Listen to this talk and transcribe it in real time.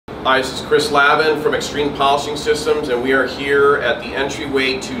Hi, this is Chris Lavin from Xtreme Polishing Systems, and we are here at the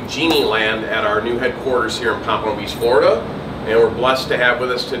entryway to Genie Land at our new headquarters here in Pompano Beach, Florida. And we're blessed to have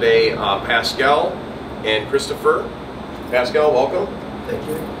with us today Pascal and Christopher. Pascal, welcome. Thank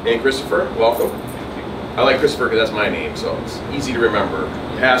you. And Christopher, welcome. I like Christopher because that's my name, so it's easy to remember.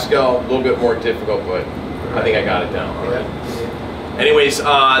 Pascal, a little bit more difficult, but I think I got it down. All right. Anyways,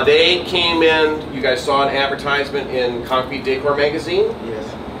 they came in, you guys saw an advertisement in Concrete Decor magazine. Yes.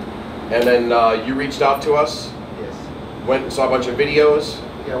 And then you reached out to us. Yes. Went and saw a bunch of videos.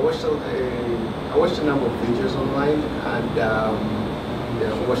 Yeah, I watched a number of videos online, and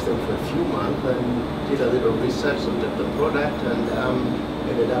watched them for a few months and did a little research on the product, and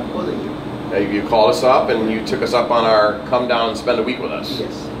ended up calling you. You called us up and you took us up on our come down and spend a week with us.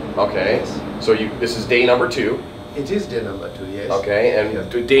 Yes. Okay. Yes. So this is day number 2. It is day number 2, yes. Okay,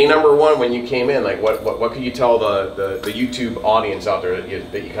 and day number 1, when you came in, like what could you tell the YouTube audience out there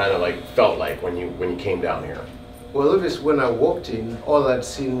that you kind of like felt like when you came down here? Well, obviously when I walked in, all I'd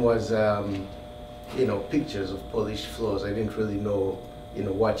seen was pictures of polished floors. I didn't really know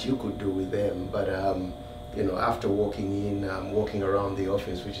what you could do with them, but after walking in, walking around the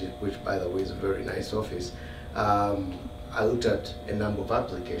office, which by the way is a very nice office, I looked at a number of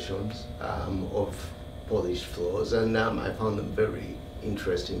applications of polished floors, and I found them very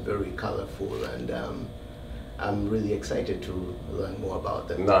interesting, very colorful, and I'm really excited to learn more about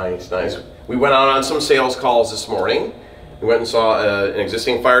them. Nice, nice. Yeah. We went out on some sales calls this morning. We went and saw an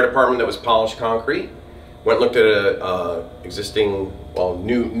existing fire department that was polished concrete. Went and looked at a existing,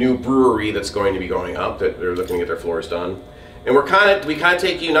 new brewery that's going to be going up, that they're looking to get their floors done. And we kind of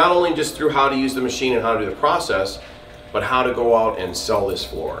take you not only just through how to use the machine and how to do the process, but how to go out and sell this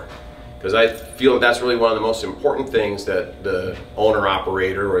floor. Because I feel that's really one of the most important things that the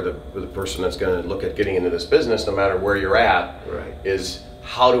owner-operator or the person that's going to look at getting into this business, no matter where you're at, right, is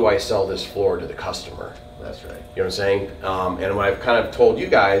how do I sell this floor to the customer? That's right. You know what I'm saying? And what I've kind of told you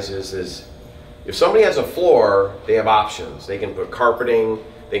guys is if somebody has a floor, they have options. They can put carpeting,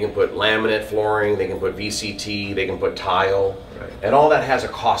 they can put laminate flooring, they can put VCT, they can put tile, right, and all that has a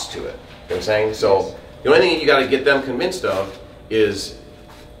cost to it. You know what I'm saying? So yes, the only thing you got to get them convinced of is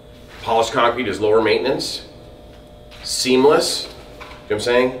polished concrete is lower maintenance, seamless, you know what I'm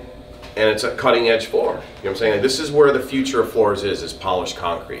saying? And it's a cutting edge floor. You know what I'm saying? Like, this is where the future of floors is polished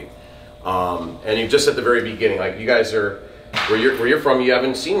concrete. And you're just at the very beginning. Like you guys are, where you're from, you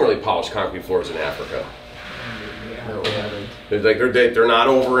haven't seen really polished concrete floors in Africa. No, we haven't. They're not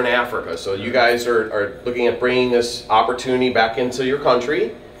over in Africa. So you guys are looking at bringing this opportunity back into your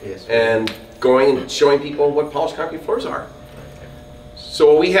country. Yes, and going and showing people what polished concrete floors are.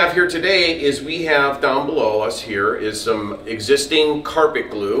 So what we have here today is we have down below us here is some existing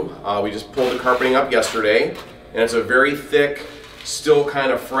carpet glue. We just pulled the carpeting up yesterday, and it's a very thick, still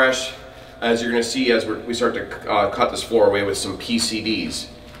kind of fresh, as you're going to see as we start to cut this floor away with some PCDs.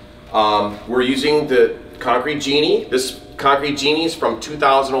 We're using the Concrete Genie. This Concrete Genie is from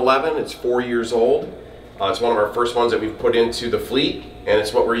 2011. It's 4 years old. It's one of our first ones that we've put into the fleet, and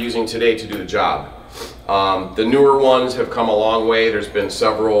it's what we're using today to do the job. The newer ones have come a long way. There's been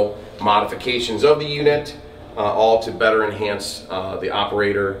several modifications of the unit, all to better enhance the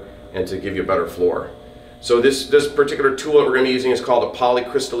operator and to give you a better floor. So this particular tool that we're going to be using is called a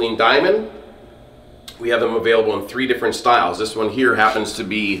polycrystalline diamond. We have them available in 3 different styles. This one here happens to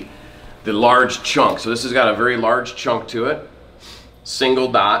be the large chunk. So this has got a very large chunk to it,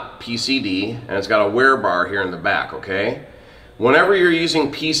 single dot PCD, and it's got a wear bar here in the back, okay? Whenever you're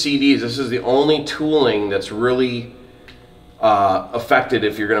using PCDs, this is the only tooling that's really affected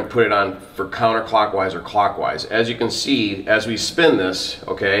if you're going to put it on for counterclockwise or clockwise. As you can see, as we spin this,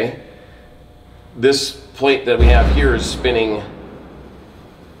 okay, this plate that we have here is spinning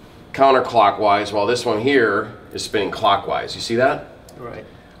counterclockwise, while this one here is spinning clockwise. You see that? Right.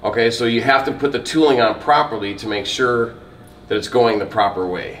 Okay, so you have to put the tooling on properly to make sure that it's going the proper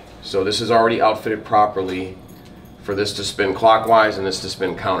way. So this is already outfitted properly for this to spin clockwise and this to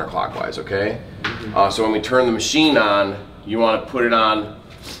spin counterclockwise, okay? So when we turn the machine on, you want to put it on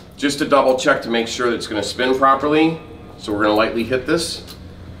just to double check to make sure that it's going to spin properly. So we're going to lightly hit this.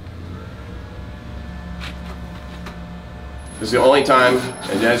 This is the only time,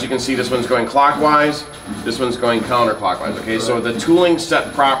 and as you can see, this one's going clockwise, this one's going counterclockwise, okay? So the tooling's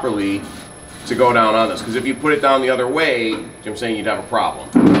set properly to go down on this, because if you put it down the other way, you know what I'm saying, you'd have a problem,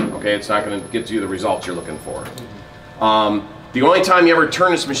 okay? It's not going to get you the results you're looking for. The only time you ever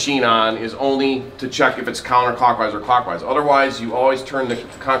turn this machine on is only to check if it's counterclockwise or clockwise. Otherwise, you always turn the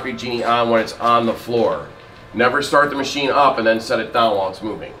Concrete Genie on when it's on the floor. Never start the machine up and then set it down while it's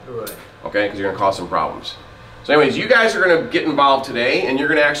moving. Right. Okay, because you're going to cause some problems. So anyways, you guys are going to get involved today, and you're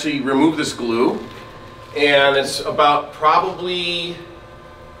going to actually remove this glue. And it's about probably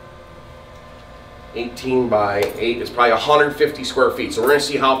 18 by 8. It's probably 150 square feet. So we're going to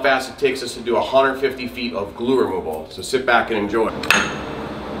see how fast it takes us to do 150 feet of glue removal. So sit back and enjoy.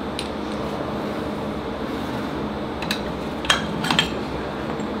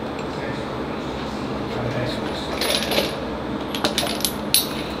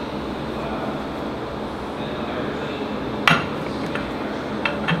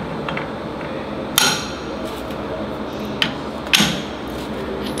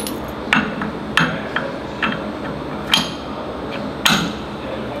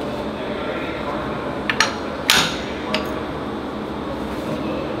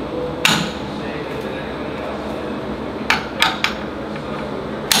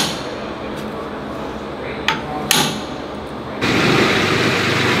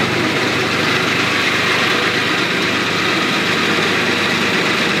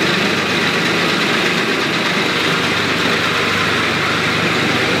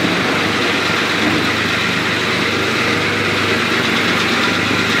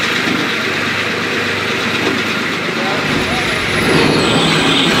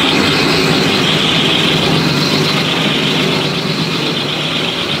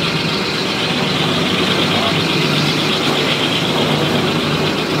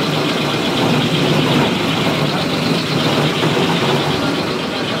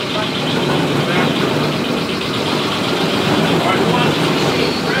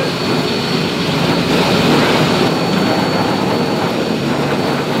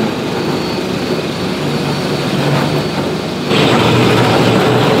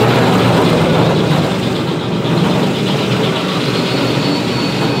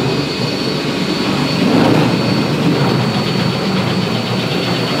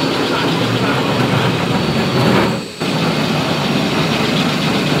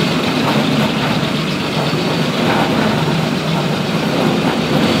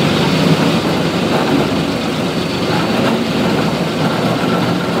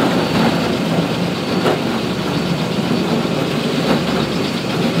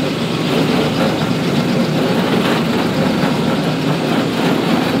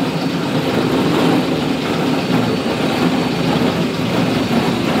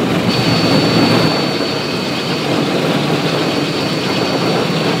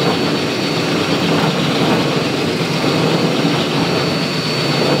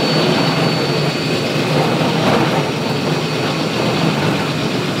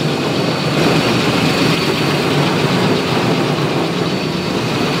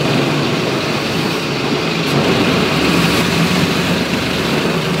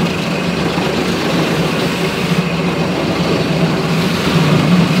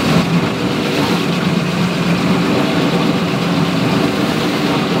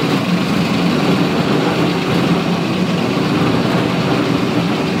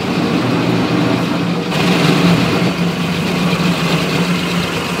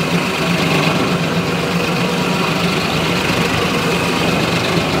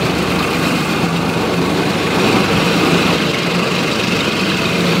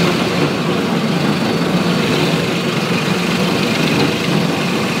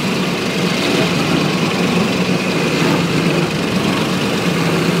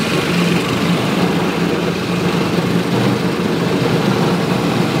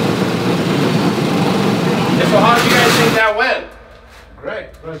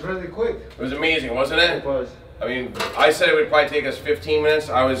 It was amazing, wasn't it? It was. I mean, I said it would probably take us 15 minutes.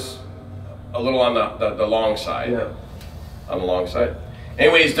 I was a little on the long side. Yeah. On the long side.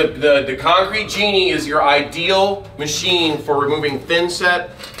 Anyways, the Concrete Genie is your ideal machine for removing thin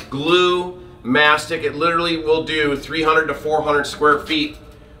set, glue, mastic. It literally will do 300 to 400 square feet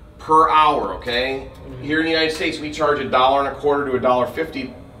per hour, okay? Mm-hmm. Here in the United States, we charge $1.25 to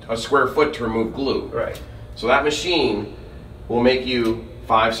 $1.50 a square foot to remove glue. Right. So that machine will make you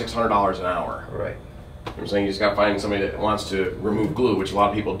 $500–600 an hour. Right. You know what I'm saying? You just gotta find somebody that wants to remove glue, which a lot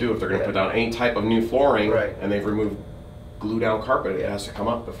of people do if they're gonna put down any type of new flooring, right, and they've removed glue down carpet. It has to come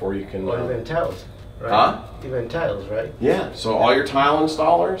up before you can. Or even tiles, right? Huh? Even tiles, right? Yeah. So all your tile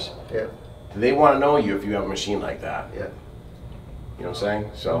installers, yeah, they want to know you if you have a machine like that. Yeah. You know what I'm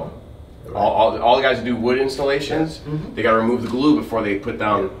saying? So right, all the guys who do wood installations, mm-hmm, they got to remove the glue before they put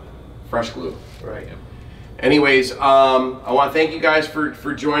down fresh glue. Right. Anyways, I want to thank you guys for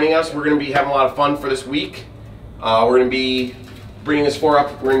joining us. We're going to be having a lot of fun for this week. We're going to be bringing this floor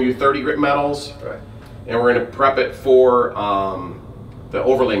up. We're going to do 30 grit metals, right, and we're going to prep it for the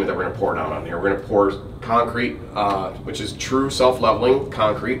overlayment that we're going to pour down on here. We're going to pour concrete, which is true self-leveling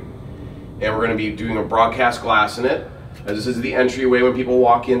concrete, and we're going to be doing a broadcast glass in it. As this is the entryway when people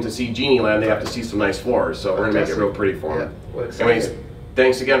walk in to see Genie Land, they have to see some nice floors. So we're going to make it real pretty for them. Yeah. Anyways,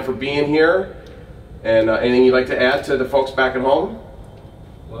 thanks again for being here. And anything you'd like to add to the folks back at home?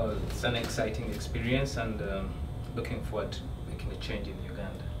 Well, it's an exciting experience, and looking forward to making a change in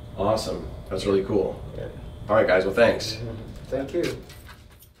Uganda. Awesome. That's really cool. Yeah. All right, guys. Well, thanks. Thank you.